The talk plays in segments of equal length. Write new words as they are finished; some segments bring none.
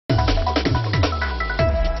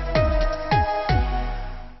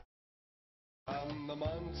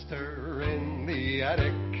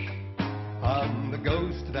attic. I'm the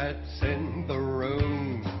ghost that's in the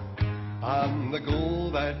room. I'm the ghoul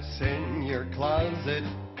that's in your closet,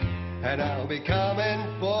 and I'll be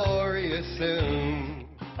coming for you soon.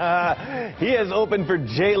 He has opened for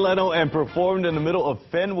Jay Leno and performed in the middle of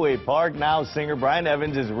Fenway Park. Now singer Brian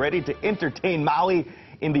Evans is ready to entertain Maui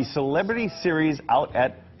in the Celebrity Series out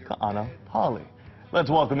at Ka'anapali. Let's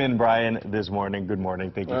welcome in Brian this morning. Good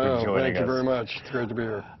morning. Thank you for joining us. Thank you very much. It's great to be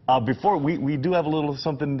here. Before, we do have a little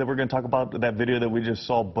something that we're going to talk about, that video that we just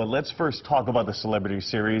saw, but let's first talk about the Celebrity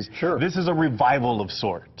Series. Sure. This is a revival of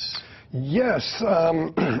sorts. Yes.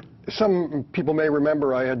 Some people may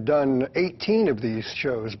remember I had done 18 of these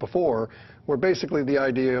shows before, where basically the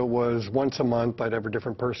idea was once a month I'd have a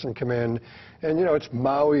different person come in. And, you know, it's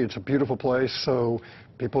Maui, it's a beautiful place, so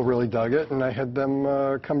people really dug it, and I had them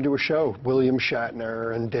come to a show. William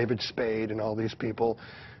Shatner and David Spade and all these people.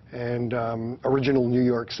 And original New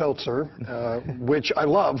York Seltzer, which I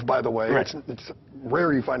love, by the way. Right. It's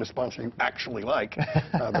rare you find a sponsor you actually like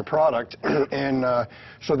the product. And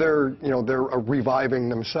so they're reviving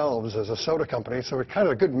themselves as a soda company. So it's kind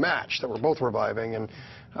of a good match that we're both reviving. And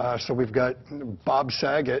so we've got Bob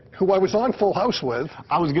Saget, who I was on Full House with.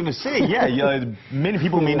 I was going to say, yeah, many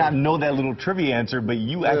people may not know that little trivia answer, but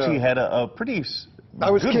you actually had a pretty I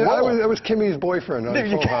was good role. I was Kimmy's boyfriend on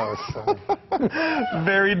Full House. So.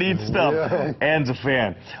 Very neat stuff. Yeah. Ann's a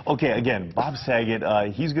fan. Okay, again, Bob Saget,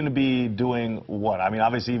 he's going to be doing what? I mean,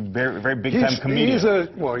 obviously, very big time comedian. He's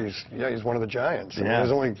one of the giants. I mean,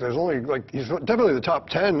 there's only like he's definitely the top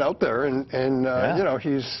 10 out there, and you know,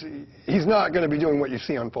 he's not going to be doing what you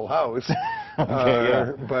see on Full House.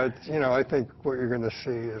 But you know, I think what you're going to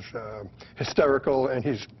see is hysterical, and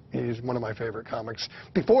he's one of my favorite comics.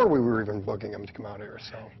 Before we were even booking him to come out here.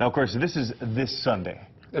 So now, of course, this is this Sunday.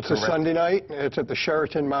 It's a Sunday night. It's at the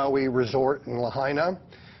Sheraton Maui Resort in Lahaina.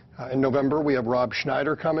 In November, we have Rob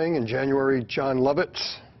Schneider coming. In January, John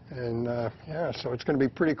Lovitz. And yeah, so it's going to be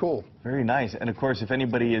pretty cool. Very nice. And of course, if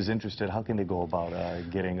anybody is interested, how can they go about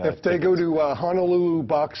getting If they go to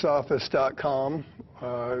HonoluluBoxOffice.com,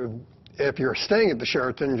 if you're staying at the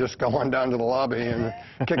Sheraton, just go on down to the lobby and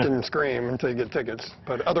kick and scream until you get tickets.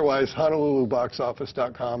 But otherwise,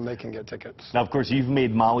 HonoluluBoxOffice.com, they can get tickets. Now, of course, you've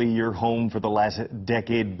made Maui your home for the last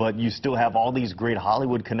decade, but you still have all these great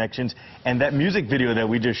Hollywood connections. And that music video that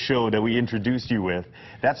we just showed, that we introduced you with,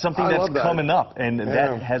 that's something that's coming up. And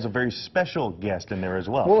that has a very special guest in there as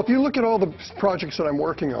well. Well, if you look at all the projects that I'm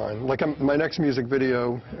working on, like my next music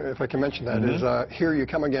video, if I can mention that, is Here You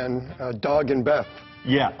Come Again, Dog and Beth.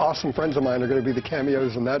 Yeah. Awesome friends of mine are going to be the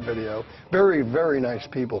cameos in that video. Very, very nice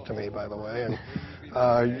people to me, by the way. And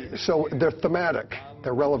so they're thematic.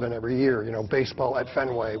 They're relevant every year. You know, baseball at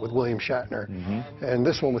Fenway with William Shatner. And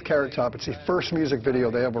this one with Carrot Top, it's the first music video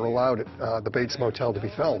they ever allowed at the Bates Motel to be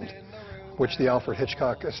filmed, which the Alfred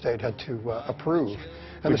Hitchcock estate had to approve.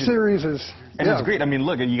 And the series is... And it's great. I mean,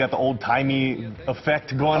 look, you got the old-timey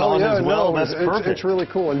effect going on as well. That's perfect. It's really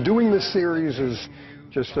cool. And doing this series is...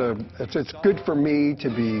 just it's good for me to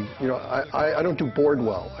be, you know, I don't do board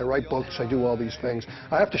well. I write books, I do all these things.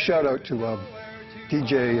 I have to shout out to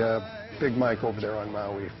DJ Big Mike over there on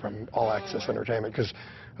Maui from All Access Entertainment, because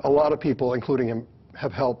a lot of people, including him,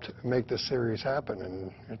 have helped make this series happen,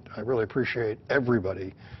 and I really appreciate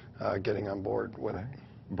everybody getting on board with it.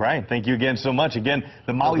 Brian, thank you again so much. Again,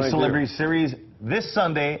 the Maui Celebrity Series this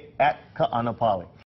Sunday at Ka'anapali.